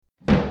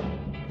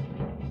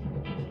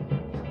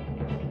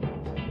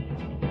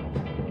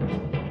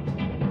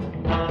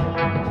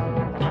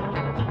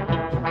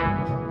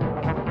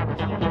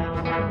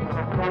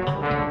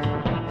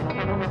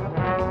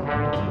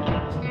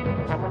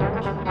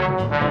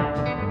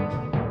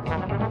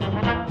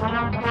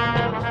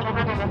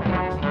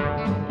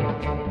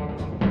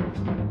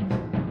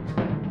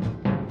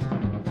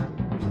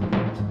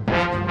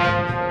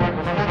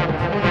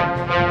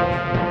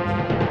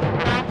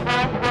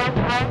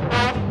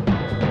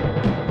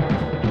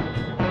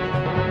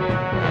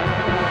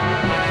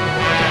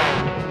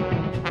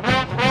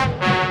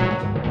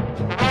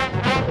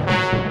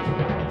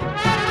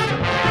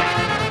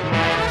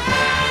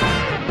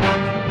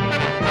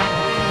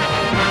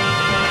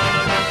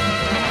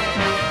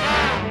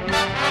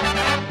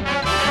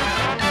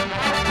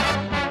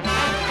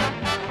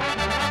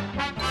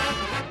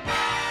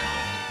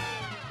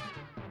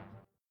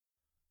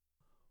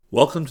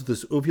Welcome to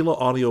this Uvula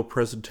audio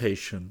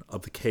presentation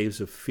of The Caves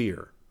of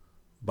Fear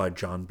by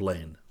John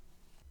Blaine.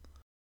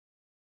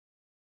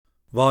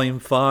 Volume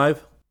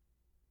 5,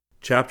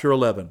 Chapter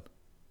 11,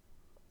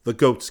 The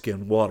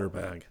Goatskin Water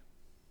Bag.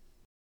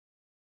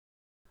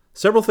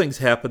 Several things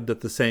happened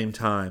at the same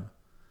time.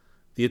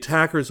 The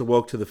attackers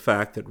awoke to the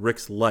fact that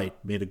Rick's light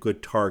made a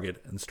good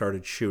target and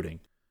started shooting.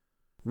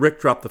 Rick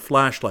dropped the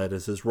flashlight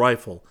as his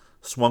rifle,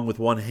 swung with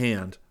one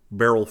hand,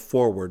 barrel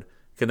forward,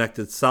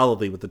 connected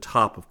solidly with the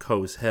top of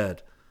Coe's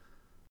head.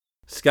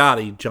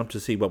 Scotty jumped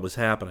to see what was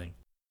happening.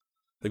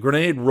 The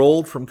grenade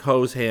rolled from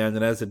Coe's hand,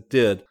 and as it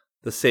did,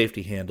 the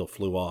safety handle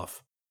flew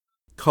off.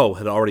 Coe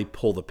had already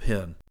pulled the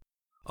pin.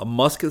 A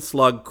musket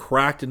slug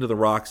cracked into the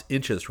rocks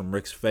inches from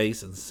Rick's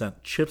face and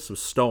sent chips of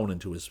stone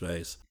into his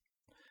face.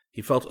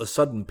 He felt a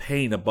sudden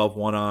pain above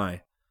one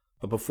eye,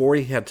 but before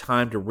he had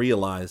time to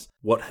realize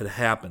what had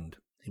happened,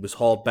 he was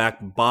hauled back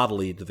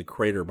bodily to the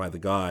crater by the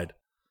guide.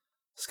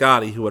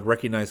 Scotty, who had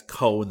recognized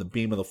Coe in the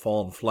beam of the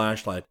fallen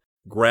flashlight,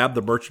 grabbed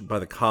the merchant by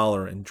the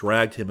collar and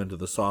dragged him into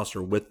the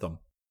saucer with them.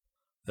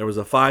 There was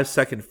a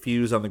 5-second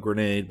fuse on the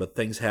grenade, but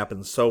things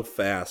happened so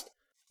fast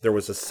there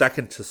was a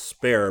second to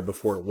spare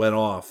before it went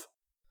off.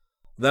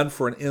 Then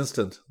for an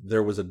instant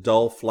there was a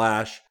dull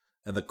flash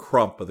and the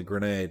crump of the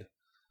grenade.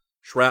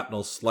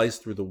 Shrapnel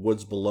sliced through the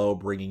woods below,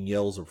 bringing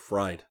yells of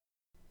fright.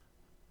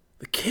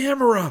 "The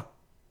camera!"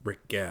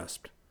 Rick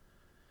gasped.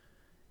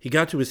 He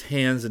got to his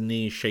hands and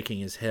knees, shaking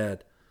his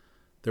head.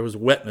 There was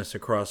wetness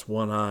across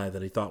one eye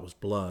that he thought was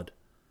blood.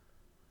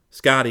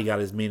 Scotty got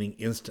his meaning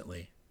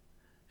instantly,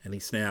 and he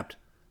snapped,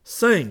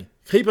 "Sing!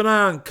 Keep an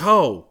eye on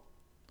Coe!"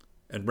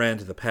 and ran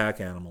to the pack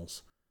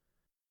animals.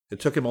 It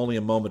took him only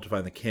a moment to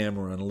find the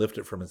camera and lift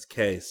it from its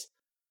case.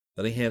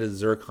 Then he handed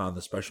Zircon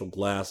the special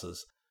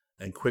glasses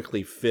and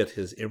quickly fit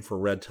his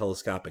infrared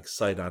telescopic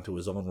sight onto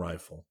his own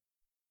rifle.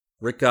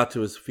 Rick got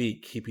to his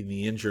feet, keeping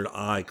the injured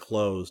eye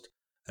closed,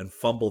 and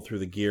fumbled through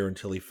the gear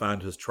until he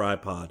found his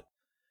tripod.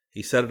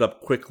 He set it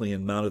up quickly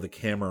and mounted the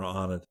camera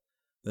on it.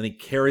 Then he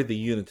carried the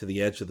unit to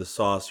the edge of the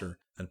saucer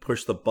and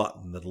pushed the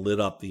button that lit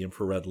up the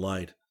infrared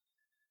light.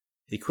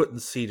 He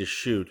couldn't see to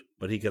shoot,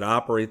 but he could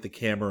operate the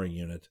camera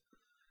unit.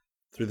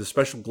 Through the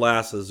special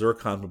glasses,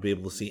 Zircon would be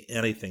able to see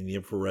anything the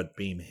infrared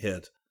beam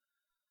hit.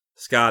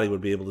 Scotty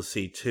would be able to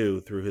see,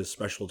 too, through his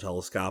special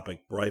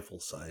telescopic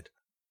rifle sight.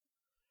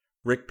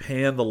 Rick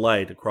panned the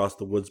light across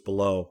the woods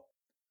below.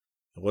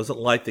 It wasn't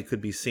light that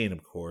could be seen,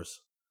 of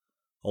course.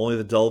 Only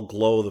the dull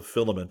glow of the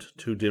filament,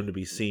 too dim to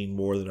be seen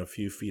more than a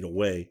few feet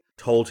away,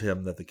 told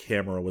him that the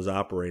camera was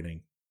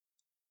operating.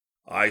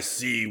 "I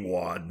see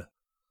one,"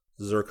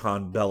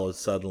 Zircon bellowed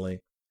suddenly,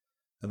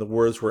 and the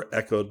words were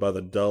echoed by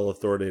the dull,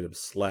 authoritative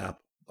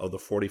slap of the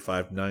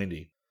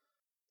 45-90.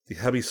 The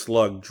heavy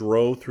slug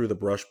drove through the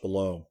brush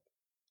below.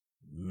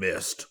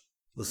 "Missed,"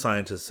 the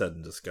scientist said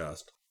in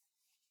disgust.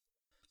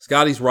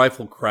 Scotty's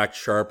rifle cracked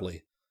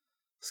sharply.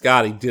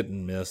 Scotty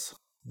didn't miss.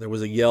 There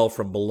was a yell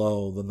from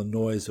below, then the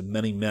noise of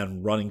many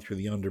men running through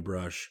the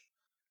underbrush.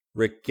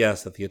 Rick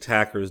guessed that the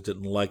attackers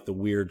didn't like the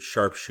weird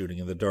sharpshooting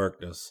in the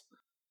darkness.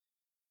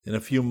 In a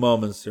few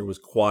moments there was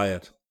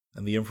quiet,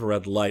 and the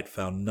infrared light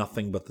found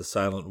nothing but the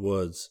silent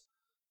woods.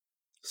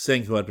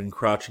 Singh, who had been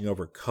crouching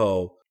over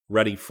Coe,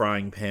 ready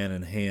frying pan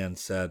in hand,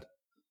 said,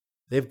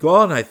 "They've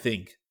gone, I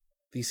think.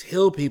 These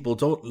hill people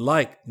don't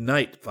like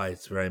night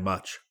fights very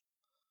much."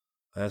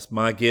 "That's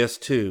my guess,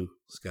 too,"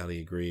 Scotty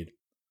agreed.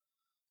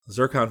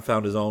 Zircon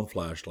found his own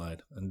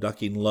flashlight, and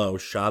ducking low,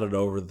 shot it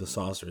over the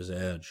saucer's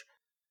edge.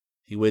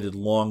 He waited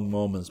long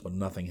moments, but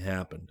nothing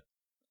happened.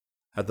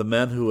 Had the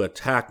men who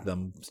attacked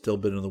them still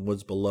been in the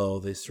woods below,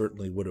 they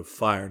certainly would have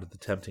fired at the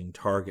tempting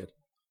target.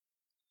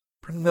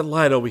 "Bring that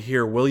light over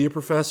here, will you,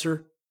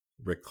 Professor?"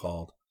 Rick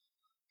called.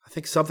 "I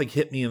think something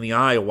hit me in the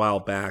eye a while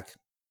back."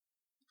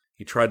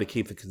 He tried to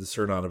keep the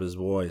concern out of his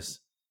voice.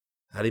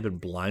 Had he been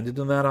blinded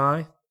in that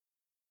eye?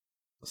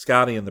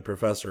 Scotty and the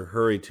professor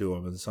hurried to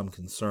him in some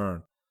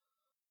concern.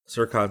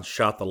 Zircon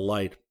shot the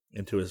light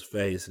into his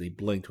face, and he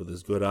blinked with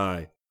his good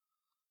eye.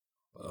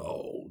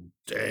 "Oh,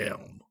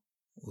 damn,"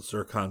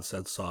 Zircon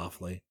said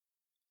softly.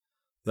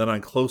 Then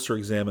on closer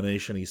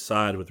examination he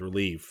sighed with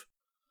relief.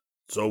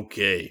 "It's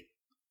okay.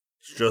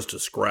 It's just a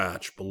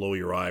scratch below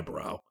your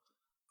eyebrow.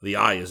 The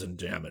eye isn't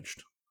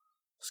damaged.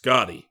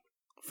 Scotty,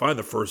 find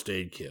the first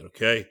aid kit,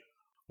 okay?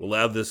 We'll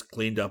have this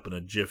cleaned up in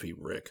a jiffy,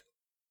 Rick."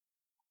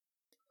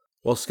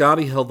 While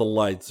Scotty held the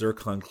light,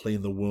 Zircon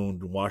cleaned the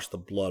wound and washed the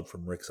blood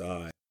from Rick's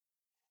eye.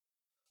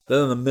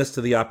 Then in the midst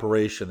of the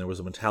operation, there was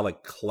a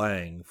metallic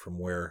clang from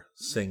where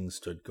Singh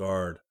stood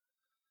guard.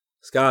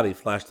 Scotty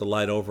flashed the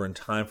light over in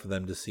time for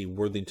them to see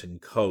Worthington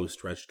Coe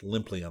stretched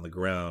limply on the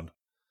ground.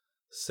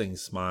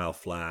 Singh's smile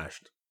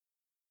flashed.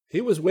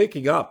 He was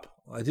waking up.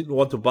 I didn't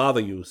want to bother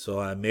you, so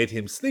I made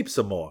him sleep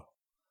some more.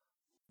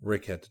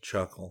 Rick had to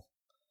chuckle.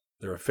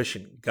 Their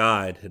efficient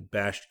guide had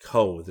bashed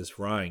Coe with his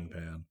frying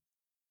pan.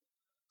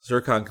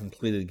 Zircon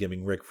completed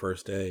giving Rick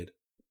first aid.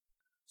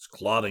 It's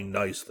clotting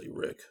nicely,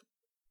 Rick.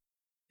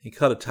 He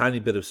cut a tiny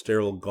bit of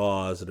sterile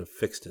gauze and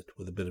affixed it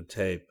with a bit of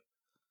tape.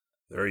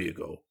 There you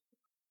go.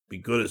 Be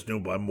good as new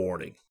by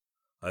morning.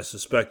 I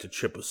suspect a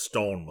chip of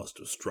stone must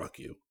have struck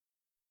you.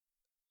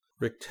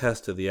 Rick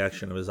tested the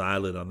action of his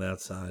eyelid on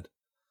that side.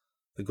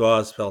 The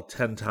gauze felt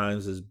 10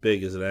 times as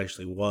big as it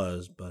actually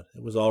was, but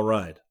it was all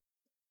right.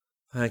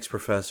 Thanks,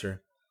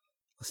 Professor.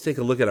 Let's take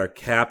a look at our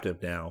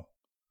captive now.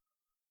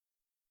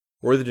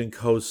 Worthington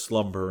Coe's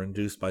slumber,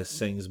 induced by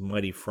Singh's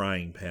mighty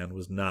frying pan,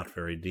 was not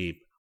very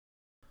deep.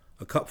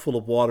 A cupful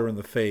of water in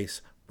the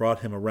face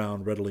brought him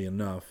around readily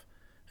enough,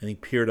 and he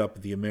peered up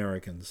at the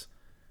Americans.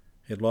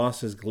 He had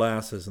lost his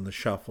glasses in the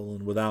shuffle,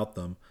 and without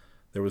them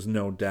there was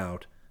no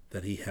doubt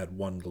that he had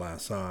one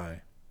glass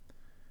eye.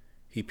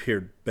 He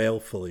peered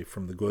balefully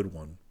from the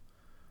Goodwin.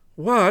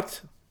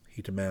 "What,"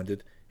 he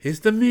demanded,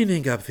 "is the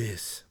meaning of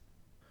this?"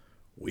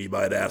 "We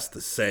might ask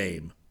the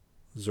same,"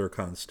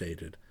 Zircon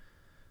stated,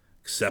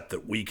 "except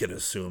that we can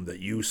assume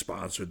that you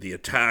sponsored the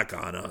attack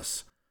on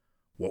us.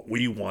 What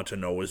we want to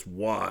know is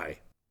why."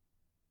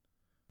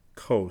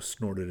 Coe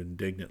snorted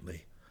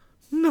indignantly.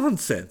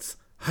 "Nonsense!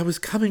 I was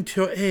coming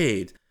to your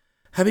aid,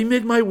 having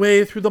made my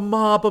way through the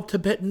mob of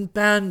Tibetan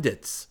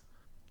bandits."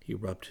 He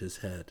rubbed his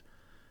head.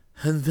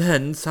 "And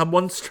then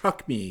someone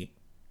struck me."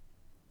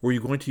 "Were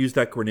you going to use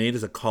that grenade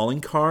as a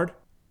calling card?"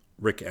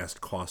 Rick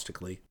asked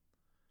caustically.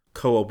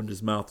 Coe opened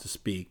his mouth to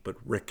speak, but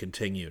Rick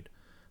continued.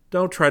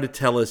 "Don't try to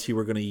tell us you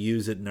were going to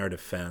use it in our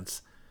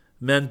defense.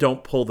 Men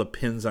don't pull the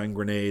pins on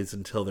grenades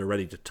until they're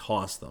ready to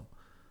toss them.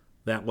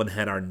 That one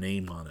had our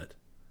name on it."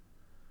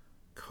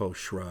 Coe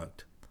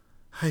shrugged.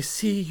 "I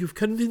see you've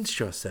convinced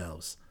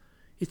yourselves.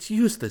 It's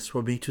useless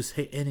for me to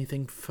say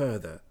anything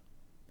further."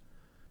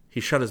 He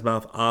shut his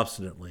mouth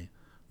obstinately,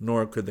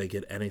 nor could they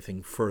get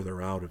anything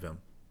further out of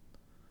him.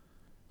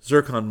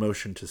 Zircon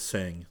motioned to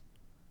Singh.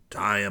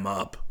 "Tie him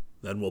up,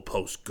 then we'll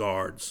post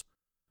guards.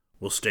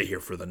 We'll stay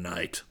here for the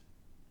night."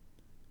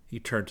 He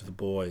turned to the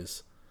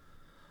boys.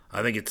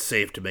 "I think it's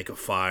safe to make a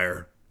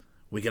fire.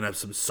 We can have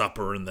some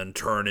supper and then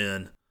turn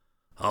in.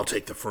 I'll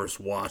take the first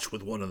watch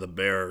with one of the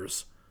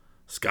bearers.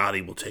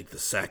 Scotty will take the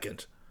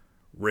second,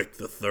 Rick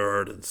the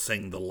third, and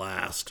Singh the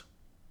last."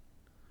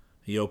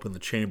 He opened the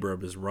chamber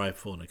of his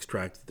rifle and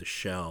extracted the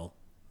shell,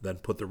 then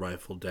put the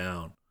rifle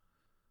down.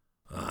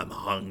 "I'm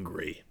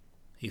hungry,"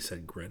 he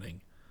said,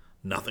 grinning.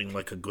 "Nothing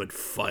like a good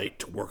fight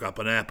to work up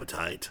an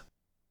appetite."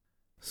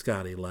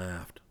 Scotty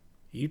laughed.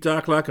 "You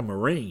talk like a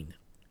Marine,"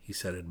 he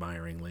said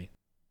admiringly.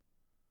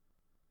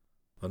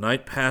 The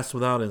night passed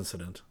without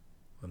incident,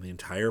 and the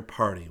entire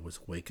party was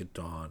awake at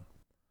dawn.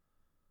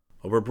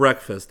 Over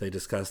breakfast, they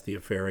discussed the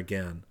affair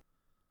again.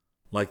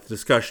 Like the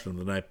discussion of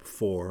the night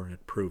before,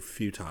 it proved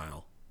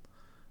futile.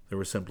 There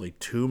were simply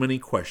too many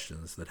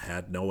questions that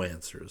had no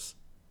answers.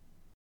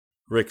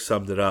 Rick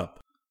summed it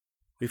up.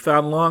 "We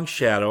found Long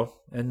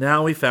Shadow, and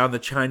now we found the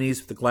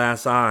Chinese with the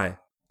glass eye.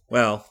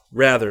 Well,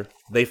 rather,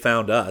 they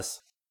found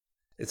us.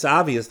 It's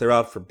obvious they're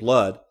out for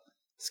blood.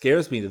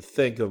 Scares me to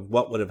think of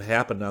what would have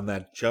happened on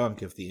that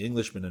junk if the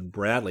Englishman and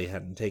Bradley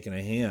hadn't taken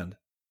a hand.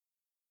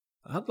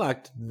 I'd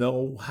like to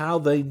know how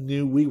they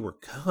knew we were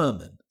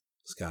coming,"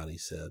 Scotty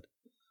said.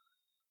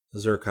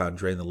 Zircon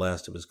drained the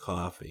last of his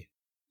coffee.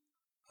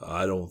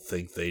 "I don't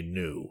think they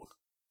knew.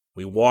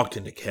 We walked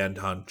into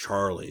Canton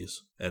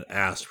Charlie's and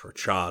asked for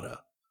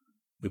Chada.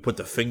 We put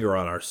the finger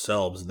on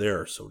ourselves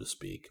there, so to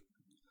speak.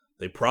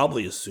 They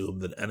probably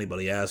assumed that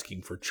anybody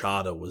asking for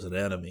Chada was an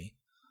enemy.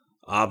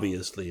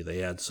 Obviously, they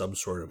had some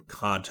sort of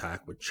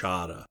contact with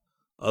Chada.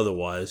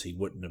 Otherwise, he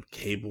wouldn't have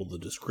cabled the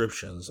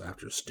descriptions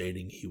after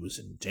stating he was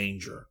in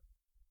danger."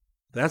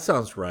 "That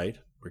sounds right,"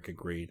 Rick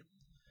agreed.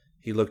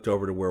 He looked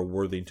over to where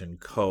Worthington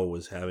Coe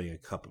was having a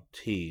cup of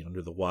tea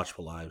under the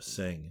watchful eye of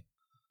Singh.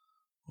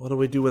 "What do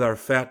we do with our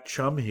fat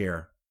chum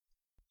here?"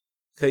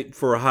 "Take him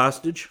for a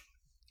hostage?"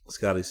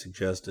 Scotty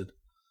suggested.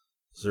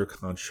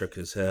 Zircon shook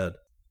his head.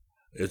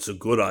 "It's a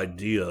good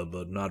idea,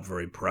 but not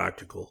very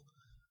practical.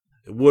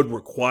 It would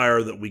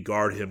require that we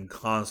guard him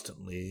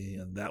constantly,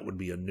 and that would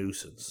be a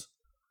nuisance.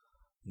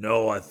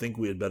 No, I think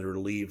we had better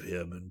leave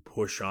him and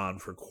push on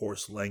for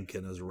Course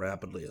Lenken as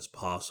rapidly as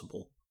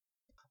possible.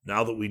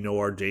 Now that we know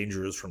our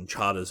danger is from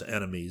Chada's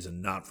enemies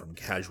and not from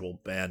casual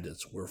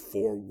bandits, we're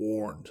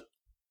forewarned."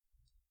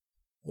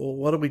 "Well,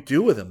 what do we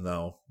do with him,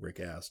 though?" Rick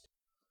asked.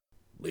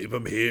 "Leave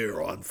him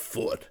here on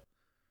foot.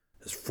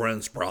 His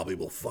friends probably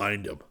will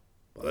find him,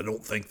 but I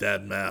don't think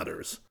that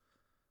matters.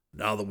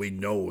 Now that we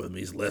know him,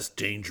 he's less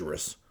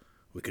dangerous.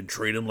 We can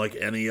treat him like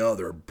any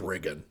other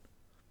brigand."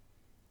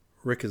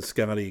 Rick and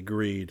Scotty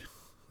agreed.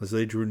 As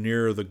they drew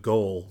nearer the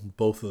goal,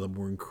 both of them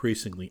were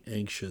increasingly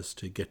anxious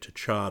to get to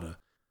Chada,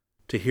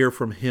 to hear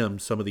from him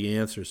some of the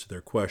answers to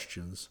their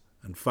questions,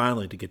 and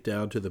finally to get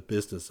down to the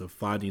business of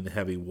finding the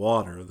heavy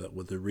water that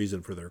was the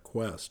reason for their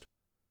quest.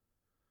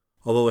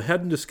 Although they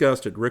hadn't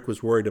discussed it, Rick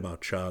was worried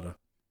about Chada.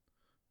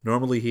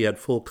 Normally he had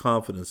full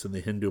confidence in the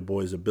Hindu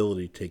boy's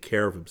ability to take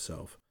care of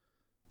himself,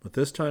 but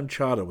this time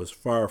Chada was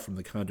far from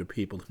the kind of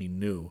people he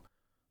knew,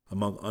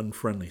 among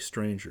unfriendly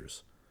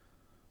strangers.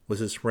 Was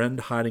his friend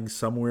hiding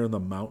somewhere in the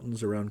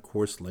mountains around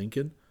Course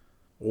Lincoln,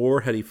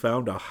 or had he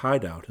found a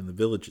hideout in the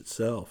village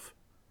itself?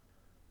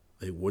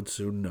 They would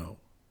soon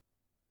know.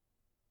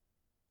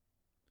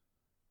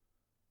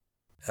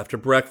 After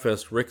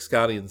breakfast, Rick,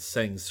 Scotty, and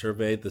Singh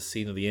surveyed the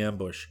scene of the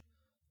ambush,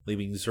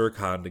 leaving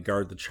Zircon to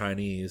guard the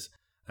Chinese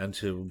and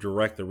to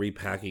direct the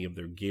repacking of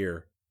their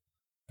gear.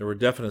 There were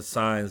definite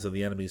signs of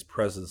the enemy's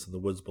presence in the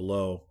woods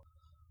below.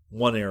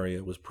 One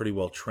area was pretty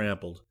well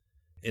trampled,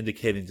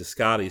 indicating to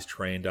Scotty's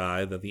trained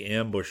eye that the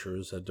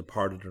ambushers had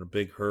departed in a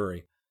big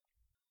hurry.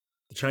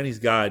 The Chinese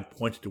guide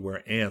pointed to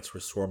where ants were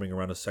swarming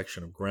around a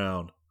section of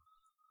ground.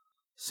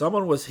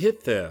 "Someone was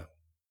hit there.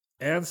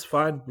 Ants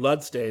find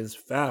bloodstains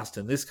fast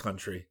in this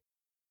country."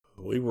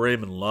 "We were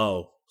aiming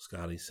low,"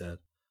 Scotty said.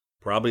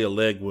 "Probably a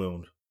leg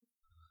wound."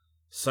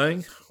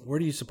 "Singh, where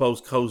do you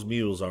suppose Coe's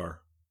mules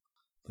are?"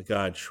 The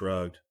guide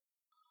shrugged.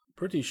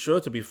 "Pretty sure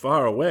to be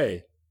far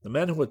away. The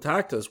men who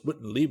attacked us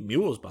wouldn't leave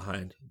mules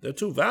behind. They're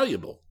too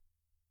valuable."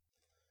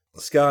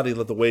 Scotty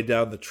led the way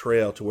down the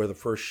trail to where the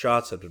first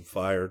shots had been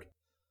fired.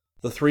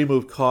 The three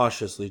moved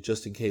cautiously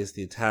just in case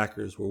the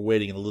attackers were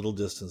waiting a little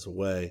distance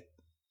away.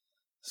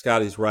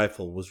 Scotty's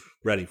rifle was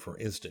ready for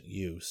instant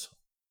use.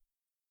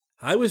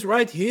 "I was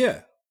right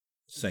here,"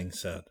 Singh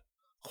said.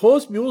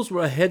 "Coe's mules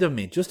were ahead of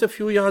me, just a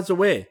few yards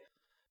away.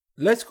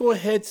 Let's go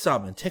ahead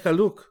some and take a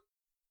look."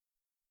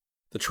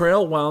 The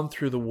trail wound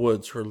through the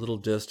woods for a little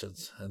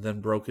distance and then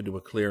broke into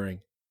a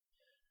clearing.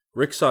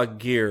 Rick saw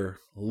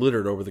gear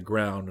littered over the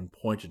ground and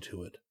pointed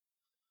to it.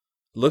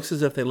 "Looks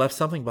as if they left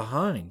something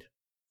behind."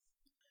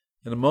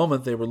 In a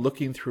moment they were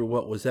looking through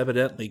what was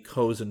evidently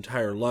Coe's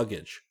entire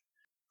luggage.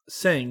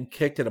 Singh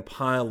kicked at a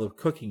pile of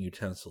cooking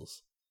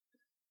utensils.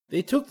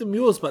 "They took the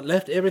mules but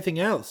left everything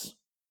else."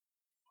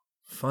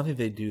 "Funny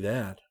they'd do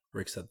that,"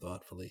 Rick said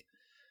thoughtfully.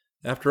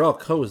 "After all,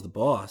 Coe is the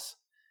boss.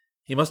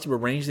 He must have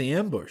arranged the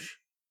ambush.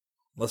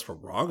 Unless we're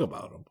wrong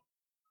about him."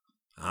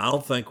 "I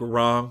don't think we're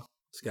wrong,"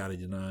 Scotty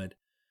denied.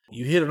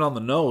 "You hit it on the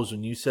nose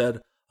when you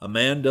said a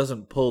man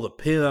doesn't pull the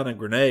pin on a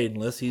grenade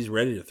unless he's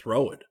ready to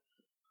throw it.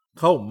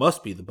 Coe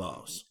must be the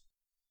boss."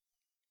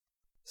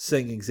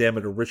 Singh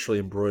examined a richly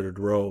embroidered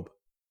robe.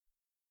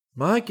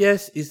 "My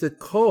guess is that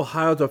Coe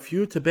hired a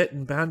few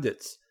Tibetan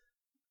bandits.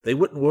 They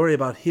wouldn't worry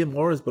about him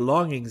or his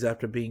belongings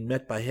after being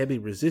met by heavy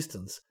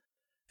resistance,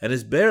 and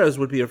his bearers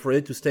would be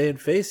afraid to stay and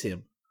face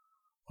him.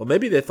 Or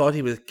maybe they thought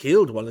he was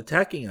killed while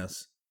attacking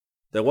us.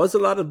 There was a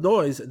lot of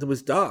noise, and it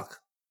was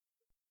dark."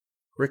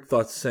 Rick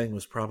thought Singh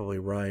was probably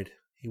right.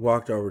 He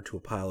walked over to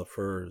a pile of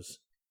furs.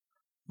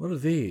 "What are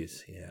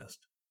these?" he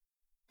asked.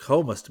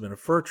 "Coe must have been a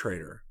fur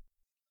trader."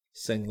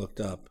 Singh looked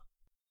up.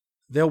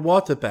 "They're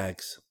water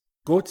bags.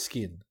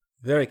 Goatskin.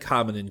 Very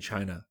common in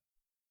China."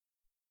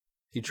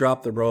 He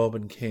dropped the robe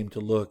and came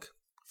to look,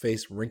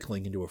 face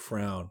wrinkling into a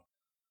frown.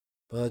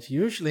 "But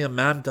usually a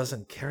man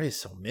doesn't carry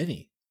so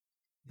many.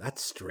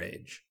 That's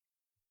strange."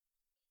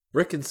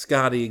 Rick and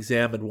Scotty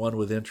examined one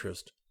with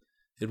interest.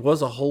 It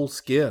was a whole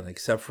skin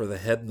except for the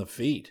head and the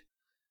feet.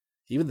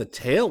 Even the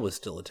tail was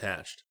still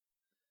attached.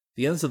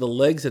 The ends of the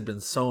legs had been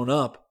sewn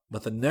up,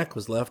 but the neck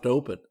was left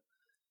open.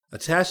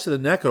 Attached to the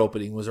neck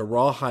opening was a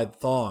rawhide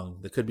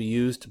thong that could be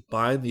used to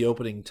bind the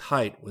opening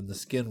tight when the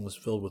skin was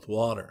filled with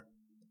water.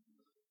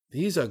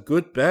 "These are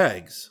good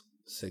bags,"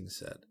 Singh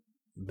said.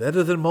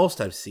 "Better than most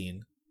I've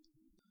seen."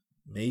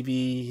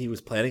 "Maybe he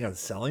was planning on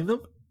selling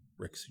them?"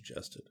 Rick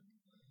suggested.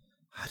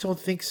 "I don't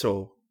think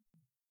so."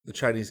 The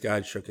Chinese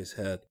guide shook his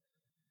head.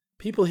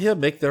 "People here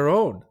make their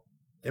own.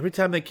 Every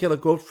time they kill a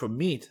goat for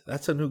meat,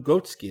 that's a new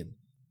goat skin.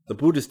 The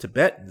Buddhist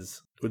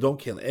Tibetans, who don't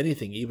kill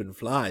anything, even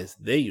flies,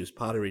 they use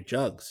pottery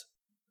jugs."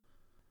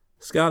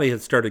 Scotty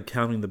had started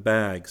counting the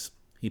bags.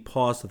 He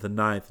paused at the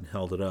ninth and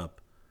held it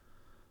up.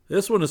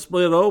 "This one is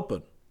split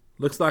open.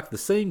 Looks like the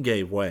seam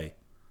gave way.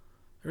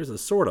 There's a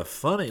sort of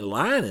funny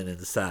lining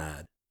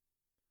inside."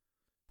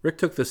 Rick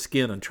took the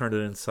skin and turned it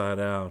inside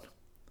out.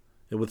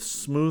 It was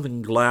smooth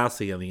and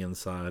glassy on the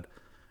inside,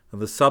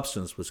 and the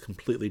substance was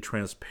completely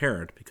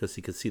transparent because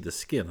he could see the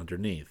skin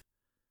underneath.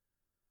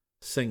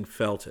 Singh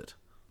felt it.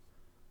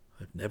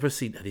 "I've never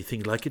seen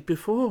anything like it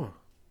before."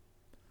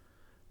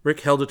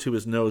 Rick held it to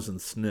his nose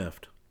and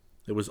sniffed.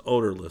 It was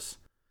odorless.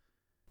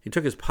 He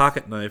took his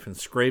pocket knife and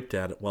scraped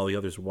at it while the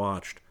others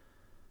watched.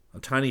 A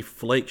tiny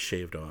flake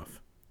shaved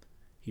off.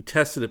 He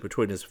tested it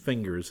between his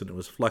fingers, and it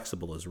was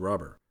flexible as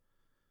rubber.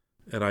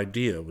 An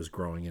idea was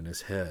growing in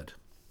his head.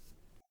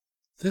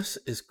 "This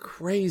is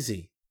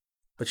crazy.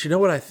 But you know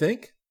what I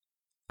think?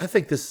 I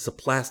think this is a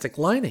plastic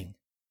lining."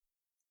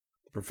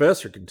 "The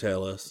professor can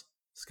tell us,"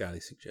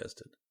 Scotty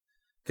suggested.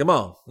 Come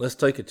on, let's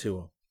take it to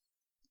him.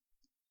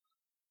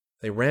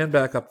 They ran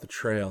back up the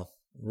trail,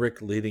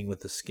 Rick leading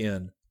with the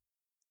skin.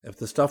 If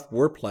the stuff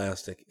were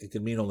plastic, it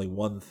could mean only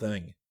one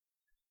thing.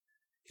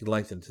 He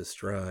lengthened his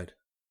stride.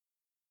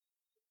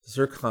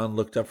 Zircon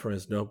looked up from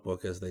his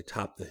notebook as they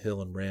topped the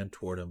hill and ran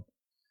toward him.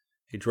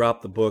 He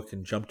dropped the book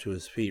and jumped to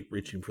his feet,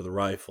 reaching for the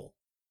rifle.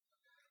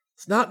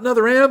 "It's not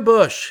another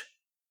ambush!"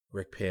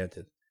 Rick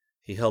panted.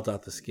 He held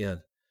out the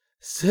skin.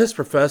 "Sis,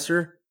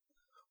 Professor!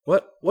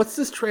 What's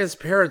this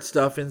transparent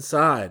stuff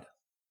inside?"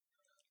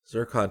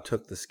 Zircon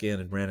took the skin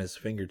and ran his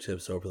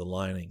fingertips over the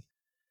lining.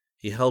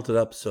 He held it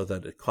up so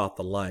that it caught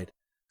the light,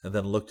 and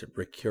then looked at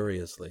Rick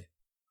curiously.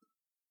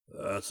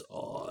 "That's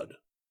odd,"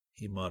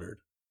 he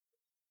muttered.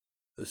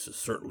 "This is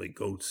certainly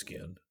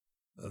goatskin,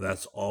 and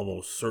that's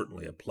almost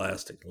certainly a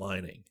plastic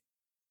lining.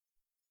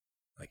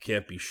 I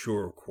can't be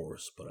sure, of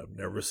course, but I've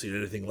never seen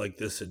anything like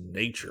this in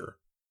nature."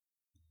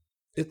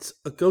 "It's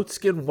a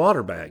goatskin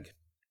water bag,"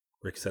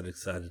 Rick said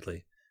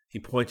excitedly. He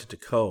pointed to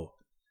Ko.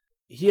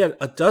 "He had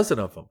a dozen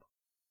of them."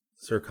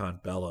 Zircon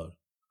bellowed.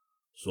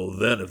 "So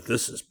then if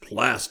this is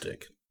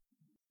plastic—"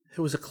 "It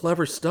was a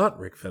clever stunt,"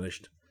 Rick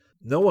finished.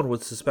 "No one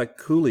would suspect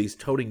coolies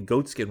toting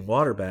goatskin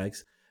water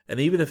bags, and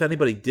even if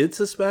anybody did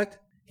suspect,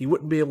 he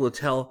wouldn't be able to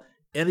tell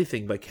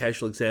anything by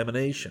casual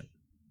examination."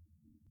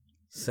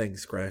 Singh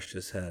scratched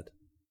his head.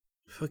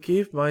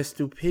 "Forgive my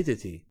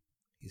stupidity,"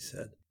 he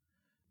said.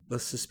 "The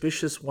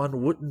suspicious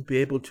one wouldn't be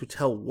able to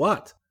tell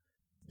what?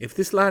 If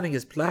this lining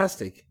is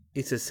plastic,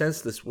 it's a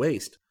senseless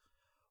waste.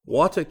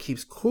 Water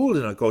keeps cool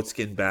in a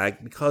goatskin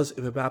bag because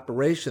of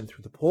evaporation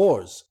through the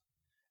pores.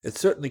 It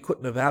certainly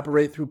couldn't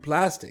evaporate through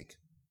plastic."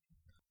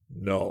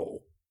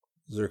 "No,"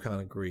 Zircon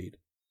agreed.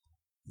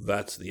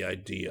 "That's the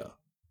idea.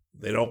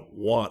 They don't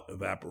want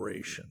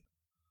evaporation.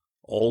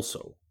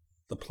 Also,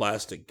 the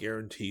plastic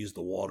guarantees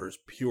the water's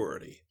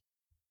purity."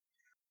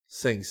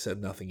 Singh said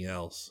nothing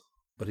else,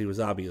 but he was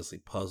obviously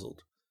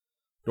puzzled.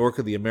 Nor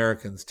could the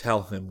Americans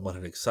tell him what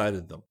had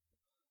excited them,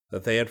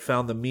 that they had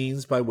found the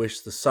means by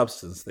which the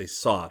substance they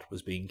sought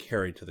was being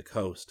carried to the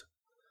coast.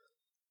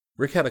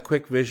 Rick had a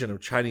quick vision of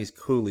Chinese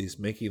coolies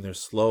making their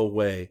slow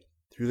way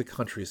through the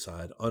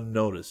countryside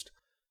unnoticed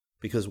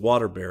because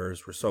water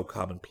bearers were so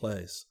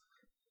commonplace.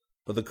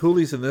 But the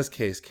coolies in this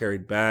case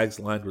carried bags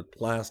lined with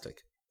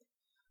plastic,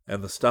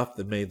 and the stuff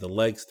that made the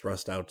legs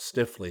thrust out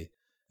stiffly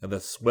and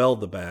that swelled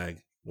the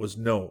bag was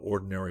no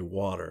ordinary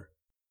water.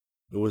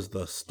 It was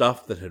the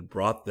stuff that had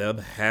brought them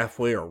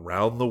halfway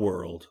around the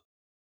world.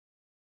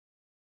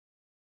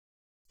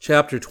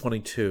 Chapter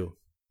 22.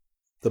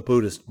 The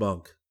Buddhist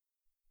Monk.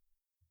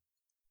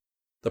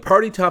 The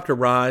party topped a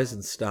rise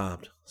and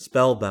stopped,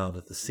 spellbound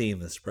at the scene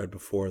that spread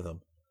before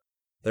them.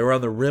 They were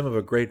on the rim of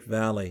a great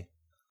valley.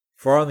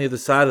 Far on the other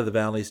side of the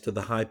valley stood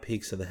the high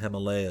peaks of the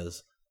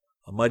Himalayas,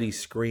 a mighty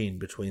screen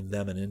between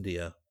them and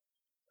India.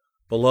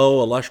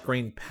 Below, a lush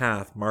green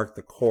path marked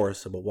the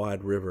course of a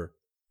wide river.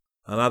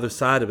 On either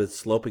side of it,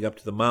 sloping up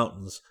to the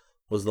mountains,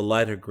 was the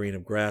lighter green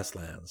of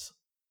grasslands.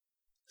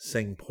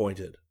 Singh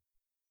pointed.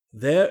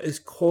 "There is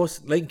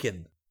Course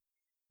Lincoln."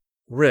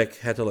 Rick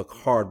had to look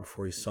hard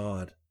before he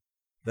saw it.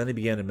 Then he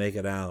began to make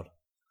it out.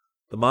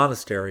 The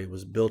monastery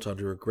was built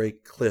under a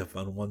great cliff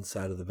on one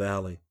side of the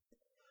valley.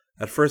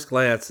 At first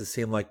glance, it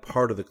seemed like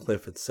part of the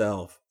cliff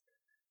itself.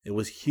 It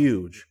was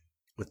huge,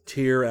 with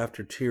tier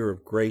after tier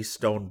of gray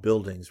stone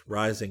buildings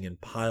rising in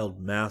piled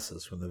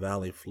masses from the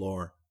valley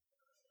floor.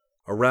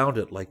 Around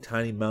it, like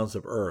tiny mounds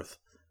of earth,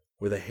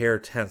 were the hair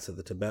tents of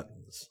the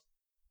Tibetans.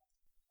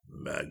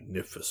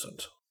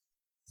 "Magnificent,"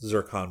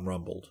 Zircon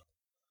rumbled.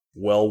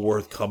 "Well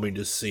worth coming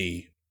to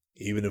see,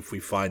 even if we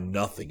find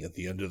nothing at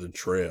the end of the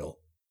trail."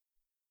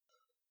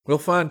 "We'll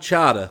find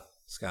Chada,"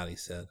 Scotty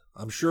said.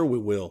 "I'm sure we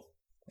will,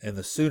 and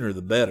the sooner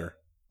the better."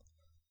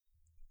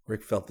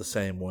 Rick felt the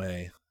same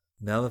way.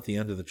 Now that the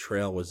end of the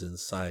trail was in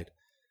sight,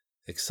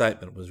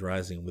 excitement was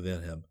rising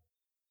within him.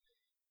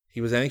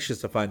 He was anxious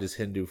to find his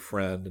Hindu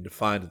friend and to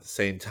find at the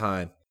same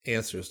time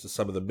answers to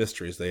some of the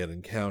mysteries they had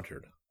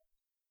encountered.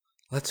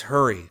 "Let's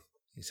hurry,"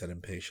 he said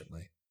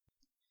impatiently.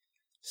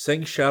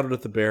 Singh shouted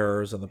at the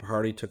bearers, and the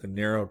party took a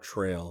narrow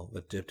trail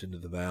that dipped into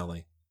the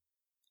valley.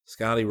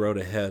 Scotty rode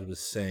ahead with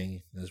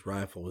Singh, and his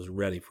rifle was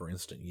ready for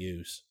instant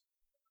use.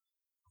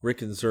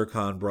 Rick and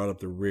Zircon brought up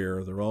the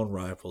rear, their own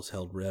rifles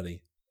held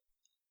ready.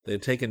 They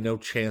had taken no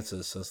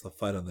chances since the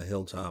fight on the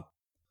hilltop.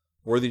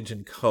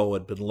 Worthington Ko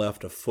had been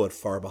left afoot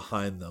far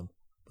behind them,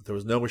 but there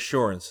was no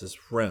assurance his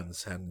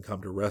friends hadn't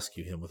come to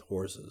rescue him with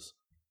horses.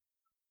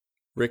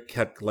 Rick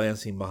kept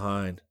glancing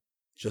behind,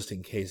 just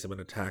in case of an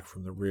attack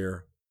from the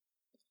rear.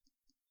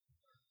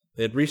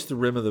 They had reached the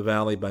rim of the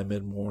valley by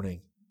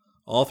mid-morning.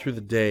 All through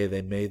the day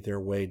they made their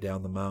way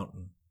down the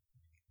mountain,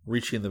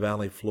 reaching the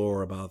valley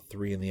floor about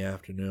 3 in the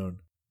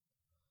afternoon.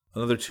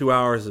 Another 2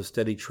 hours of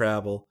steady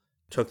travel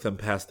took them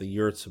past the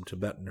yurts of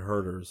Tibetan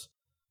herders,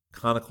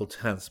 conical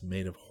tents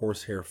made of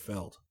horsehair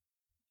felt.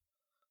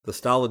 The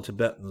stolid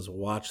Tibetans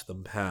watched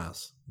them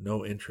pass,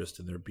 no interest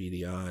in their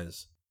beady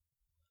eyes.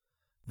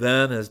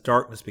 Then, as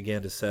darkness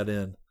began to set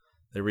in,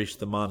 they reached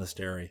the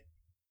monastery.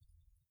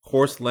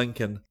 Course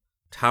Lincoln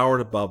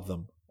towered above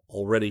them,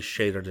 already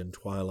shaded in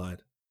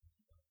twilight.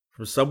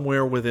 From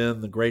somewhere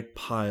within the great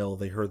pile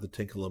they heard the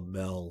tinkle of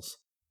bells,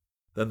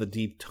 then the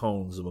deep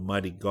tones of a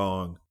mighty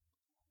gong.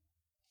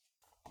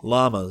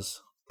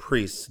 Lamas,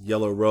 priests in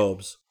yellow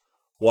robes,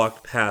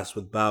 walked past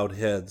with bowed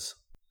heads.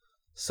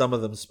 Some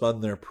of them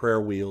spun their prayer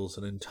wheels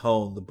and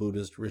intoned the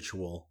Buddhist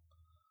ritual.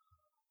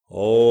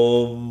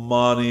 Om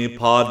Mani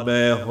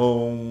Padme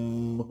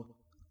Hum,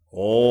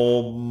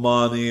 Om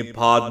Mani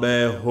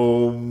Padme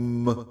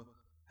Hum,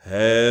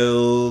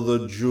 Hail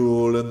the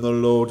jewel in the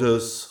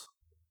lotus.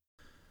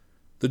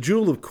 The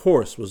jewel, of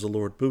course, was the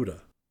Lord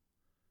Buddha.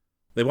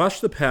 They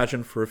watched the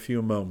pageant for a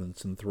few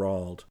moments,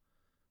 enthralled.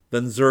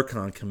 Then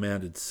Zircon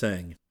commanded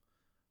Singh,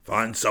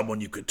 Find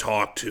someone you could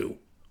talk to.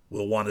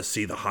 We'll want to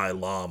see the High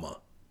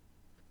Lama.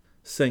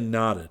 Singh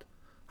nodded.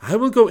 I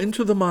will go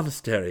into the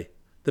monastery.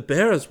 The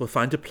bearers will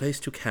find a place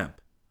to camp.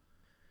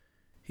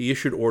 He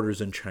issued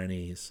orders in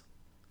Chinese.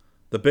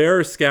 The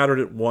bearers scattered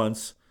at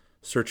once,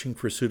 searching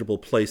for suitable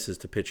places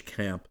to pitch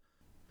camp.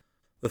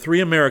 The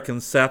three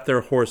Americans sat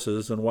their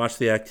horses and watched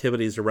the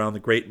activities around the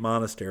great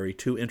monastery,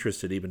 too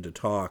interested even to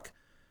talk.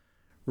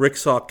 Rick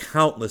saw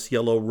countless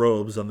yellow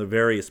robes on the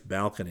various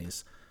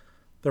balconies.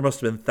 There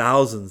must have been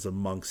thousands of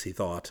monks, he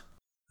thought,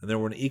 and there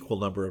were an equal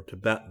number of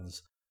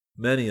Tibetans,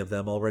 many of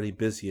them already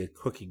busy at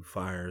cooking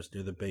fires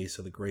near the base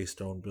of the gray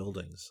stone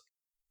buildings.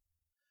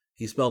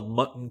 He smelled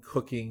mutton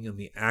cooking and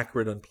the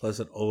acrid,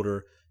 unpleasant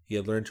odor he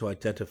had learned to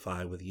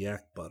identify with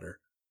yak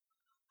butter.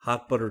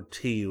 Hot buttered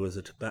tea was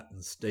a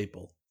Tibetan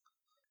staple.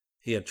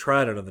 He had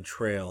tried it on the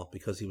trail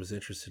because he was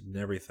interested in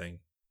everything,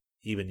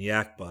 even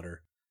yak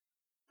butter,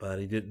 but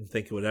he didn't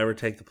think it would ever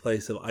take the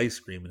place of ice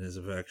cream in his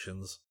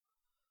affections.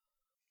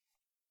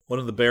 One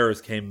of the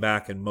bearers came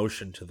back and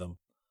motioned to them.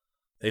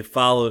 They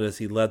followed as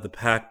he led the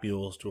pack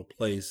mules to a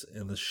place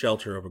in the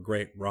shelter of a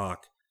great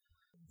rock.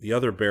 The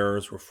other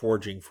bearers were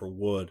foraging for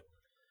wood.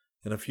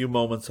 In a few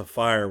moments a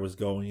fire was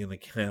going and the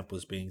camp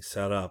was being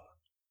set up.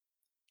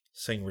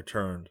 Singh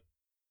returned.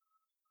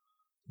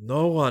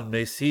 No one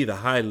may see the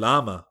High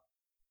Lama,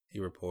 he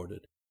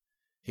reported.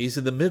 He's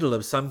in the middle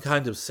of some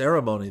kind of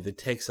ceremony that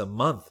takes a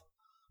month.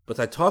 But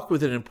I talked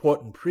with an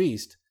important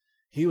priest.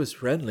 He was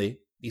friendly.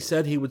 He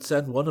said he would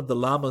send one of the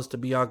lamas to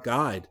be our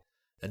guide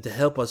and to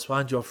help us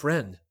find your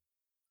friend.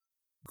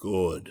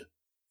 Good,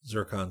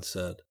 Zircon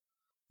said.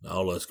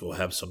 Now let's go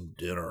have some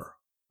dinner.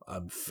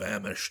 I'm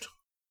famished.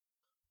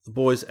 The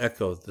boys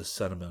echoed this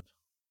sentiment.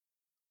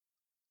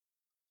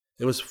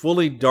 It was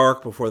fully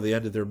dark before they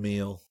ended their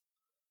meal.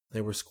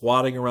 They were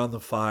squatting around the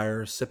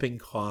fire, sipping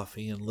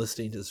coffee and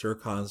listening to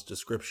Zircon's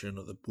description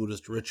of the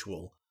Buddhist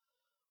ritual,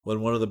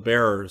 when one of the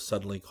bearers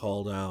suddenly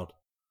called out.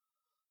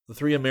 The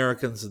three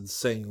Americans and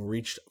Singh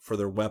reached for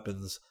their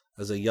weapons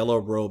as a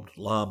yellow-robed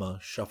lama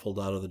shuffled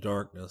out of the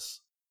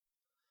darkness.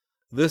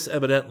 This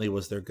evidently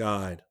was their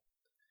guide.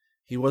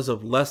 He was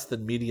of less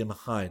than medium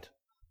height,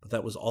 but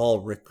that was all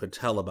Rick could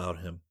tell about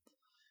him.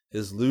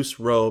 His loose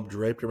robe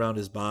draped around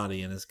his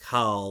body, and his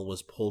cowl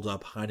was pulled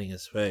up, hiding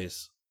his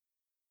face.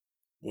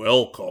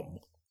 Welcome,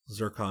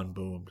 Zircon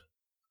boomed.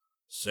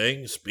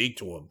 Singh, speak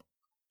to him.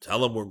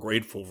 Tell him we're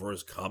grateful for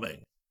his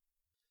coming.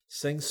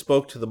 Singh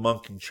spoke to the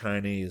monk in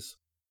Chinese.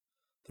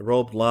 The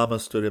robed lama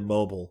stood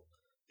immobile,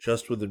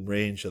 just within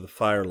range of the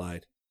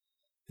firelight.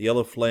 The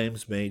yellow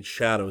flames made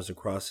shadows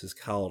across his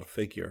cowled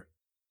figure.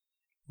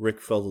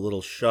 Rick felt a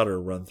little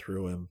shudder run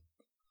through him.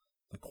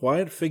 The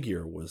quiet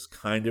figure was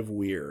kind of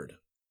weird.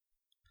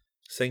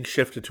 Singh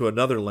shifted to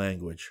another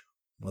language,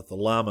 but the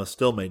lama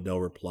still made no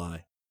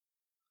reply.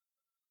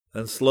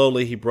 Then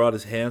slowly he brought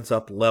his hands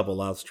up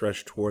level,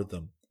 outstretched toward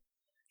them.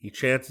 He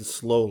chanted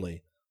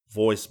slowly,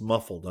 voice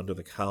muffled under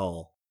the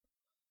cowl.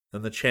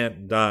 Then the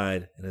chant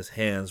died, and his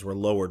hands were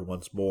lowered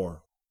once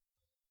more.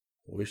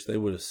 Wish they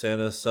would have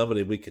sent us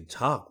somebody we could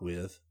talk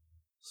with,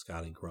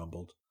 Scotty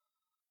grumbled.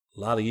 A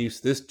lot of use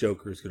this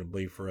joker is going to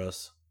be for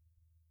us.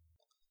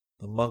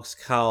 The monk's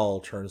cowl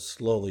turned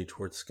slowly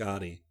toward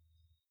Scotty.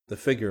 The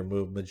figure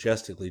moved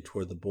majestically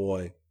toward the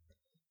boy.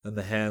 Then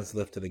the hands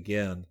lifted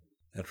again,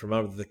 and from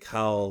under the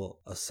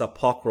cowl a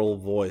sepulchral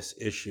voice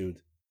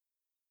issued.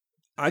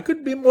 I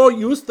could be more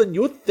use than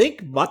you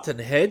think,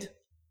 muttonhead.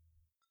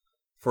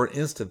 For an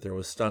instant there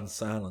was stunned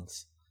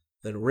silence.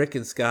 Then Rick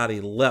and Scotty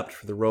leapt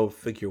for the robed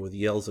figure with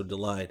yells of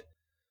delight.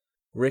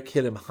 Rick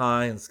hit him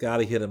high and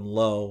Scotty hit him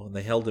low, and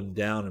they held him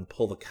down and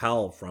pulled the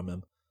cowl from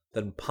him,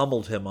 then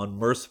pummeled him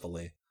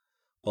unmercifully,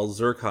 while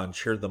Zircon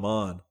cheered them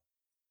on.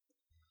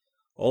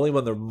 Only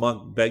when the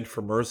monk begged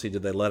for mercy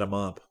did they let him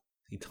up.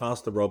 He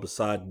tossed the robe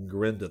aside and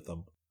grinned at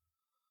them.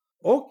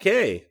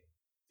 Okay,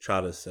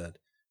 Chada said.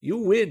 You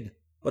win,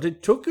 but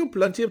it took you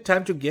plenty of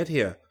time to get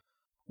here.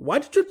 Why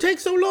did you take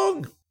so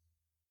long?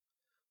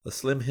 The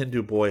slim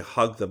Hindu boy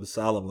hugged them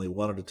solemnly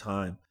one at a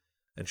time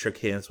and shook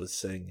hands with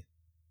Singh.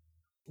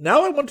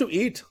 Now I want to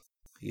eat,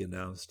 he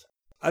announced.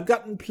 I've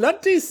gotten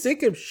plenty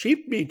sick of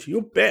sheep meat,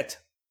 you bet.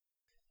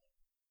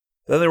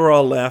 Then they were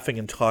all laughing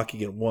and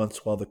talking at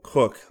once while the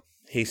cook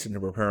hastened to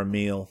prepare a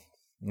meal.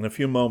 In a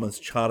few moments,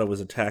 Chada was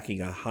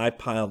attacking a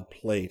high-piled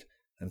plate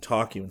and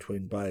talking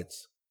between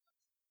bites.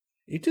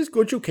 It is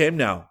good you came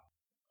now.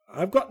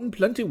 I've gotten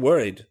plenty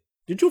worried.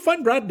 Did you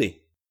find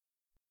Bradley?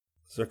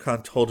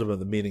 Zircon told him of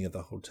the meeting at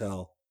the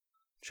hotel.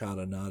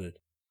 Chada nodded.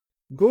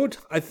 Good.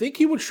 I think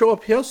he will show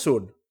up here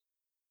soon.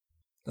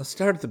 Now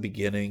start at the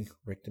beginning,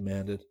 Rick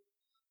demanded.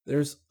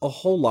 There's a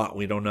whole lot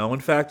we don't know. In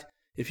fact,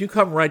 if you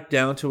come right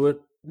down to it,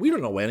 we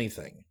don't know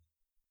anything.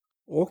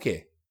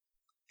 Okay.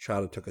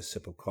 Chada took a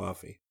sip of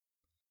coffee.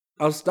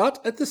 I'll start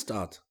at the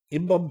start,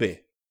 in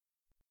Bombay.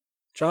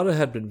 Chada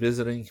had been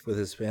visiting with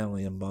his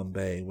family in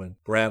Bombay when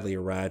Bradley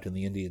arrived in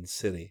the Indian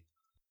city.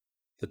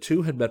 The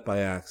two had met by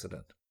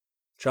accident.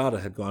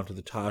 Chada had gone to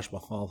the Taj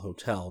Mahal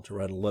Hotel to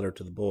write a letter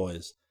to the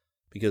boys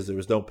because there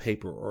was no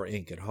paper or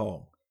ink at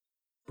home.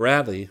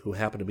 Bradley, who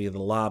happened to be in the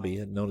lobby,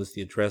 had noticed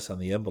the address on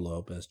the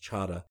envelope as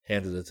Chada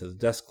handed it to the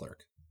desk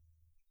clerk.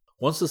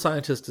 Once the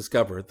scientists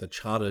discovered that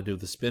Chada knew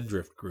the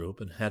Spindrift group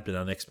and had been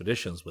on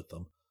expeditions with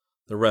them,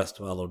 the rest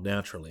followed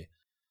naturally.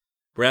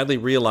 Bradley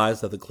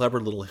realized that the clever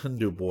little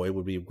Hindu boy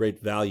would be of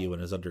great value in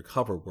his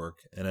undercover work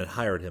and had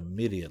hired him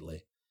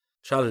immediately.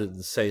 Chada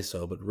didn't say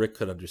so, but Rick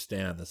could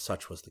understand that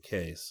such was the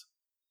case.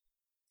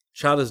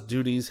 Chada's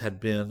duties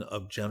had been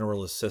of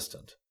general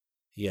assistant.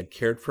 He had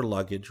cared for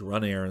luggage,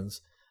 run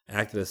errands,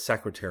 acted as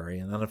secretary,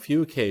 and on a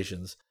few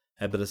occasions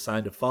had been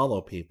assigned to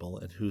follow people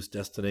in whose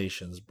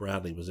destinations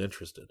Bradley was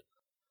interested.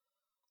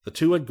 The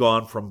two had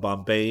gone from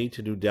Bombay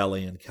to New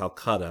Delhi and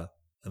Calcutta,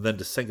 and then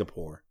to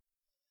Singapore.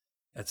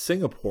 At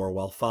Singapore,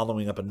 while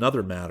following up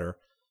another matter,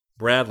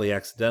 Bradley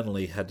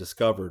accidentally had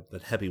discovered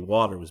that heavy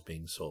water was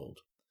being sold.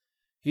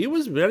 He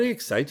was very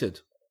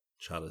excited,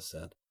 Chada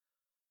said.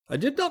 I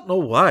did not know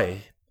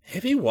why.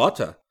 Heavy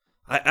water.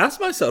 I asked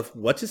myself,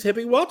 what is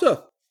heavy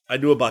water? I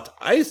knew about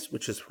ice,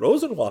 which is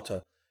frozen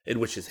water, and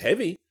which is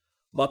heavy.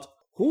 But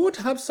who would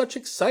have such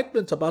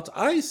excitement about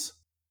ice?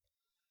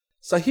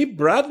 Sahib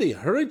Bradley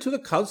hurried to the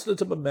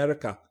Consulate of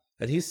America,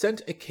 and he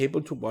sent a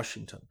cable to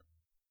Washington.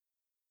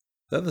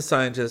 Then the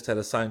scientist had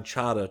assigned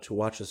Chada to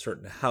watch a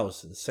certain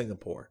house in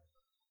Singapore,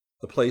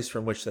 the place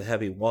from which the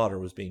heavy water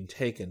was being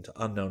taken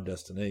to unknown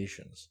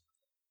destinations.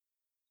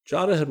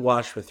 Chada had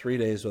watched for 3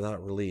 days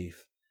without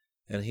relief,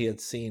 and he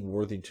had seen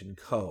Worthington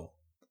Co.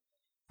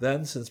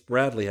 Then, since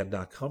Bradley had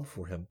not come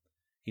for him,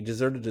 he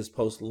deserted his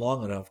post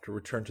long enough to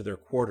return to their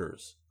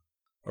quarters,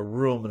 a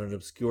room in an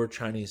obscure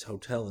Chinese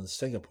hotel in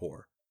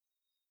Singapore.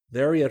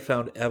 There he had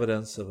found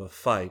evidence of a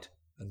fight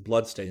and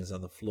bloodstains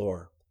on the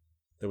floor.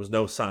 There was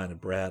no sign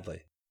of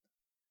Bradley.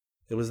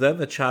 It was then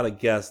that Chada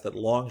guessed that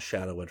Long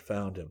Shadow had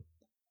found him.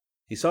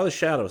 He saw the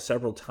shadow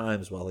several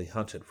times while he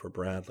hunted for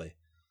Bradley.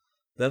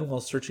 Then, while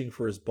searching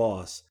for his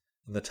boss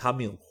in the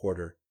Tamil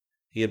quarter,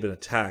 he had been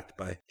attacked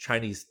by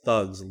Chinese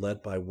thugs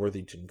led by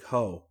Worthington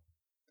Co.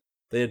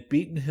 They had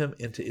beaten him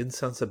into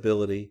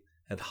insensibility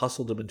and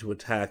hustled him into a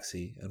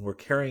taxi and were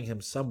carrying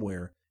him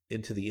somewhere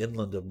into the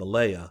inland of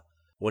Malaya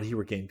when he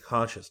regained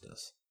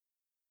consciousness.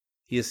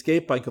 He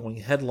escaped by going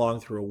headlong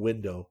through a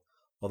window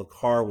while the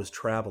car was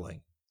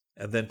traveling,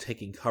 and then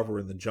taking cover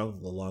in the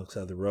jungle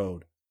alongside the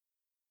road.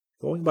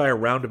 Going by a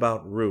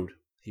roundabout route,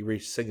 he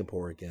reached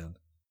Singapore again.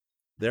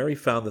 There he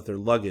found that their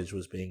luggage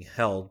was being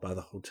held by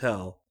the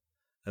hotel,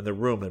 and the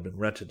room had been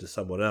rented to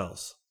someone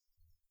else.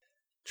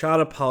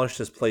 Chada polished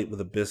his plate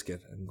with a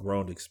biscuit and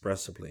groaned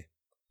expressively.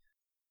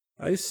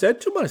 I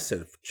said to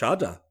myself,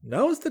 Chada,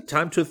 now is the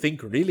time to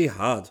think really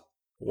hard.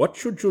 What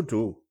should you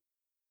do?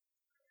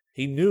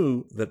 He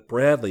knew that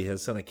Bradley had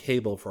sent a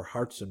cable for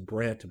Hartz and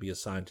Brandt to be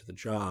assigned to the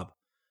job,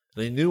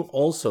 and he knew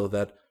also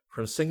that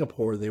from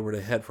Singapore they were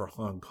to head for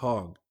Hong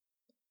Kong.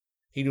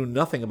 He knew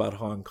nothing about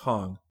Hong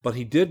Kong, but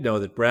he did know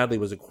that Bradley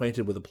was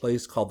acquainted with a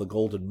place called the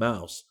Golden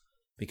Mouse,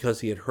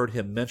 because he had heard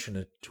him mention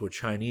it to a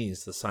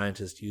Chinese the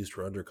scientist used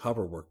for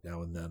undercover work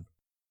now and then.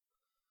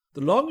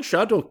 The Long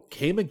Shadow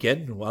came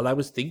again while I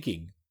was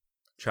thinking,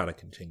 Chada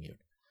continued.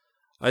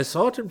 I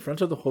saw it in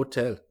front of the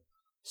hotel,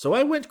 so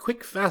I went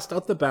quick fast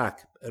out the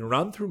back and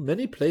ran through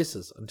many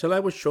places until I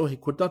was sure he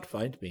could not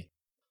find me.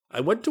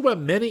 I went to where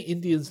many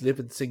Indians live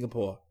in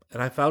Singapore,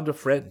 and I found a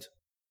friend.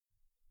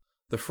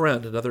 The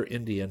friend, another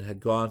Indian, had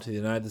gone to the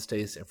United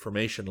States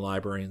Information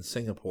Library in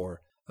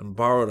Singapore and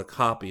borrowed a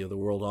copy of the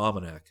World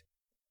Almanac.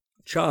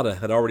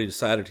 Chada had already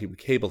decided he would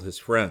cable his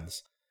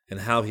friends,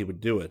 and how he would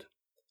do it.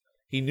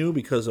 He knew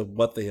because of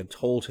what they had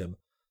told him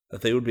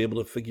that they would be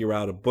able to figure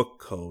out a book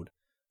code,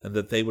 and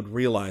that they would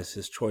realize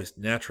his choice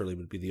naturally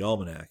would be the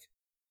almanac.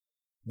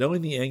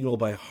 Knowing the annual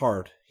by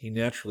heart, he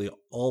naturally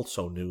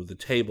also knew the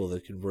table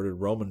that converted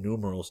Roman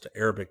numerals to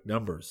Arabic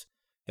numbers,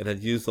 and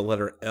had used the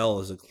letter L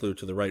as a clue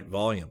to the right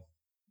volume.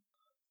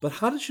 But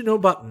how did you know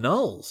about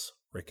nulls?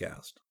 Rick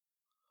asked.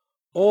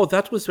 Oh,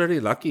 that was very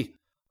lucky.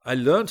 I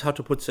learned how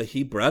to put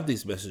Sahib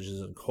Bradley's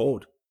messages in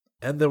code,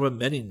 and there were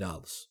many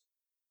nulls.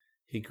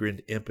 He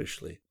grinned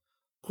impishly.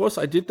 Of course,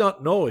 I did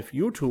not know if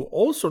you two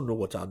also knew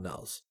what are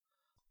nulls.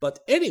 But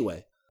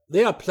anyway,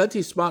 they are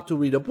plenty smart to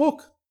read a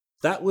book.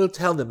 That will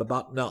tell them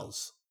about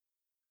nulls.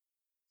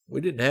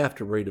 We didn't have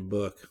to read a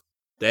book.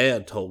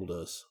 Dad told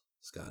us,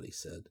 Scotty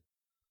said.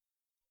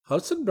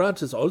 Hudson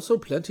Brandt is also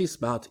plenty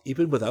smart,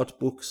 even without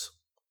books,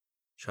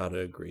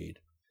 Chada agreed.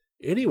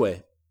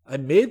 Anyway, I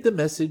made the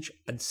message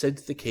and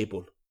sent the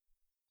cable.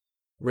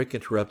 Rick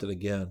interrupted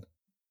again.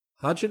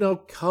 How'd you know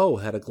Ko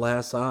had a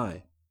glass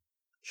eye?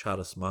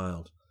 Chada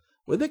smiled.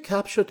 When they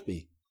captured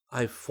me,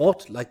 I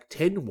fought like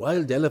 10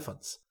 wild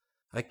elephants.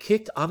 I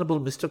kicked Honorable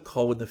Mr.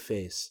 Ko in the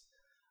face.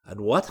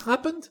 And what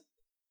happened?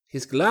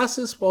 His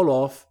glasses fall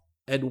off,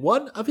 and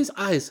one of his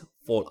eyes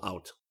fall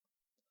out.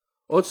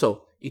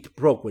 Also, it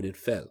broke when it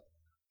fell.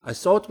 I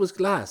saw it was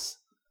glass.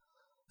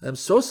 I am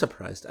so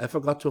surprised I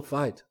forgot to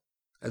fight,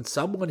 and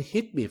someone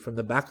hit me from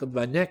the back of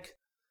my neck,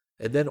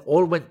 and then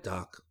all went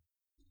dark.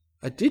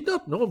 I did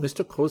not know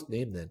Mr. Ko's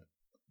name then.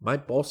 My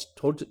boss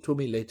told it to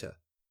me later.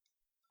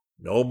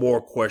 No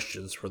more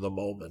questions for the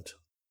moment,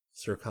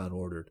 Sirkan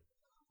ordered.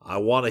 I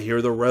want to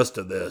hear the rest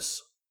of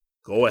this.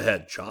 Go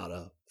ahead,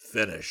 Chada.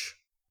 Finish.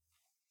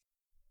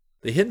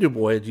 The Hindu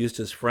boy had used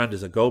his friend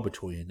as a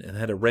go-between and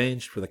had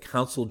arranged for the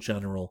consul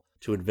general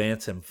to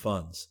advance him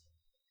funds.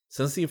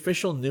 Since the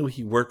official knew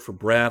he worked for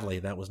Bradley,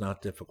 that was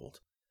not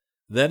difficult.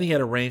 Then he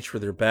had arranged for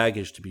their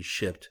baggage to be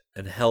shipped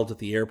and held at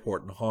the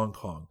airport in Hong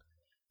Kong,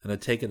 and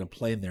had taken a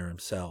plane there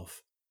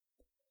himself.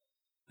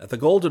 At the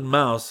Golden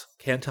Mouse,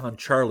 Canton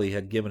Charlie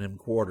had given him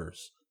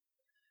quarters.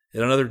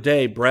 In another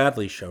day,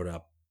 Bradley showed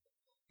up.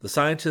 The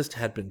scientist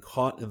had been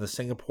caught in the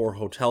Singapore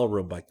hotel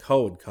room by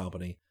Ko and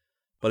Company,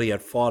 but he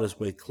had fought his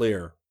way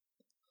clear.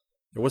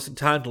 There wasn't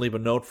time to leave a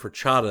note for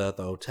Chada at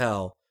the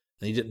hotel,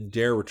 and he didn't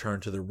dare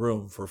return to the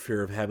room for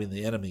fear of having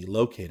the enemy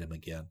locate him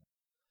again.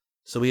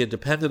 So he had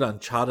depended on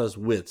Chada's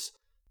wits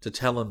to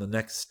tell him the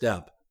next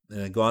step, and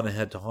had gone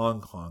ahead to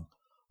Hong Kong,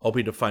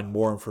 hoping to find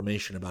more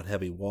information about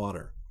heavy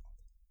water.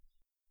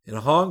 In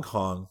Hong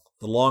Kong,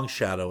 the Long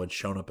Shadow had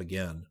shown up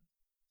again.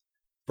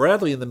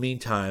 Bradley, in the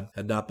meantime,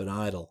 had not been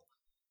idle.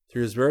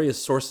 Through his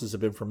various sources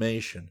of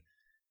information,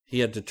 he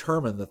had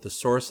determined that the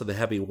source of the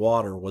heavy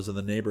water was in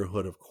the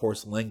neighborhood of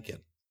Course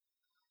Lincoln.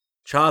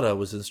 Chada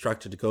was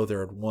instructed to go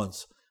there at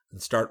once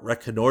and start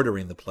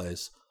reconnoitering the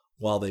place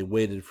while they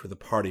waited for the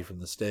party from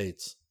the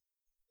States.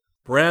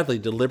 Bradley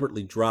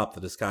deliberately dropped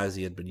the disguise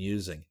he had been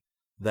using,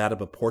 that of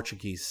a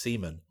Portuguese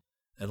seaman,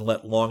 and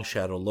let Long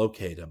Shadow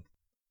locate him.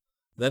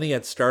 Then he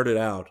had started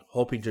out,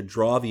 hoping to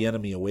draw the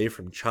enemy away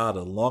from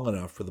Chada long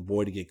enough for the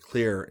boy to get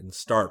clear and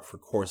start for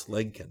Course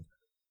Lincoln.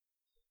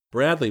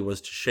 Bradley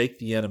was to shake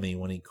the enemy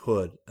when he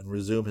could and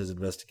resume his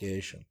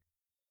investigation.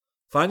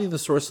 Finding the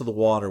source of the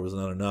water was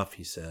not enough,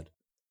 he said.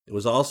 It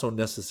was also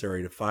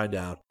necessary to find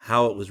out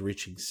how it was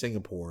reaching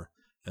Singapore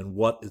and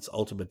what its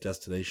ultimate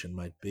destination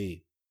might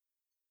be.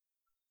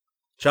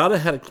 Chada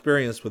had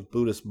experience with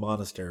Buddhist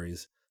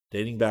monasteries,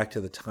 dating back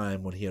to the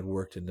time when he had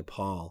worked in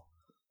Nepal.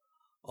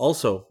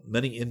 Also,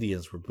 many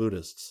Indians were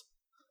Buddhists.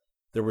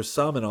 There were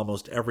some in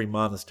almost every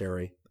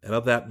monastery, and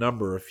of that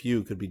number a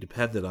few could be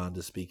depended on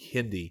to speak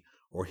Hindi,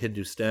 or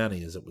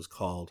Hindustani as it was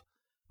called,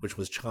 which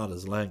was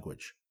Chada's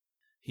language.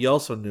 He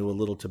also knew a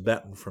little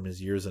Tibetan from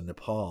his years in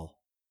Nepal.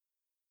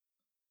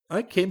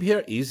 I came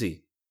here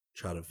easy,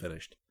 Chada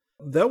finished.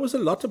 There was a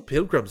lot of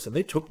pilgrims, and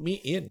they took me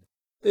in.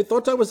 They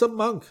thought I was a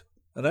monk,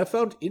 and I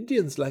found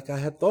Indians like I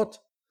had thought.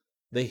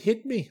 They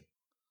hid me.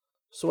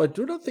 So I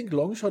do not think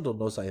Long Shadow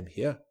knows I am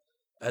here,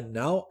 and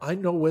now I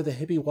know where the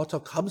heavy water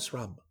comes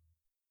from.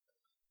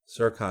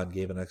 Sirkan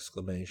gave an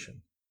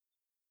exclamation.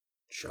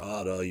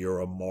 Chada, you're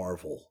a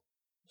marvel.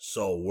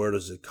 So where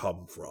does it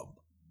come from?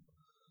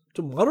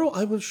 Tomorrow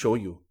I will show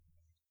you,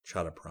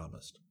 Chada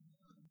promised.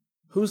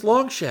 Who's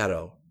Long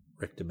Shadow?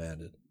 Rick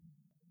demanded.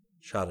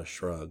 Chada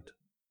shrugged.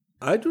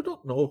 I do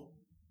not know.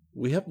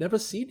 We have never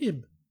seen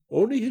him,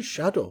 only his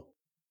shadow.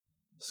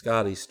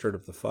 Scotty stirred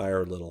up the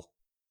fire a little.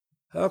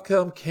 How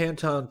come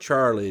Canton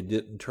Charlie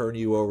didn't turn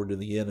you over to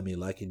the enemy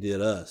like he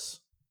did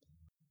us?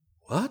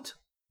 What?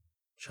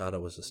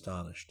 Chada was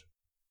astonished.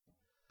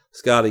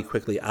 Scotty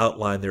quickly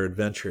outlined their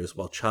adventures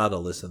while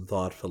Chada listened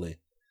thoughtfully.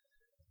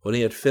 When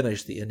he had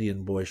finished, the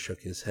Indian boy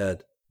shook his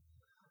head.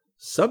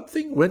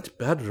 Something went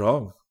bad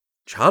wrong.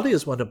 Charlie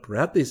is one of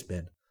Bradley's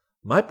men.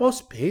 My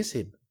boss pays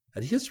him,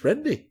 and he is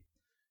friendly.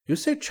 You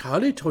say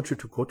Charlie told you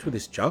to go to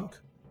this junk?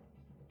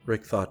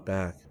 Rick thought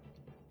back.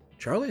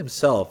 Charlie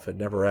himself had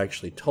never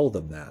actually told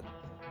them that.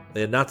 They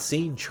had not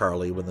seen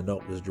Charlie when the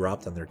note was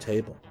dropped on their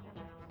table.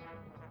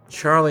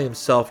 Charlie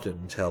himself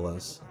didn't tell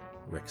us,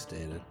 Rick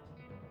stated.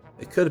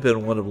 It could have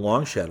been one of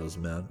Long Shadow's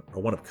men,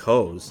 or one of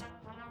Ko's,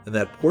 and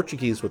that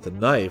Portuguese with the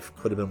knife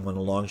could have been one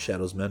of Long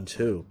Shadow's men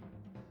too.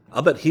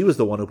 I'll bet he was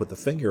the one who put the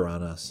finger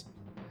on us.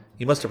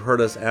 He must have heard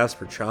us ask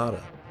for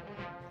Chada.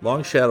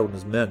 Long Shadow and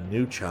his men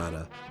knew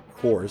Chada, of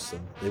course,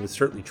 and they would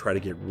certainly try to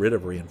get rid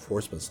of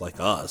reinforcements like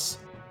us.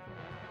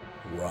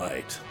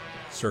 Right,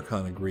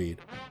 Sirkan agreed.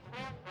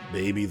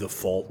 Maybe the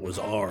fault was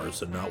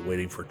ours and not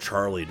waiting for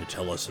Charlie to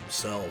tell us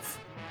himself.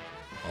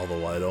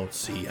 Although I don't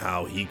see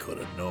how he could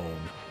have known.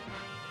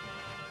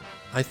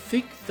 I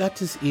think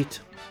that is it,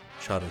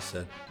 Chada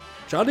said.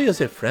 Charlie is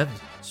a friend,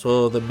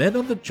 so the men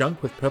on the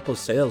junk with purple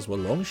sails were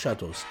Long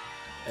Shadows,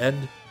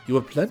 and you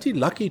were plenty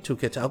lucky to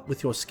get out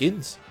with your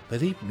skins,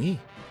 believe me.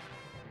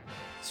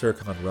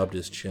 Sirkan rubbed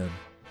his chin.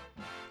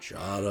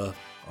 Chada,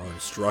 our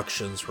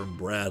instructions from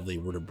Bradley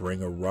were to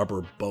bring a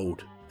rubber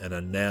boat and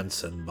a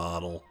Nansen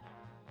bottle.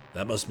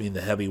 That must mean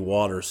the heavy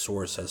water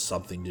source has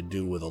something to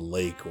do with a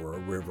lake or a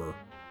river.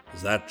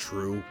 Is that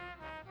true?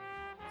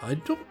 I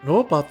don't know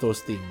about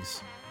those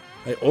things.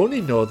 I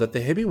only know that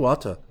the heavy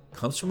water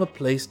comes from a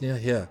place near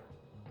here.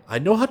 I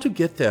know how to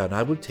get there, and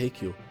I will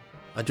take you.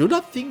 I do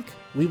not think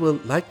we will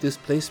like this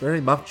place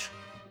very much.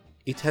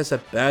 It has a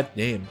bad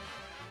name.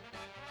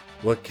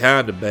 What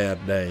kind of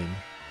bad name?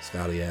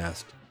 Scotty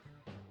asked.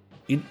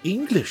 In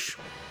English,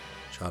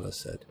 Chada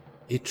said,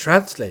 it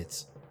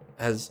translates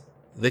as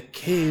the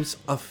Caves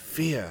of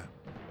Fear.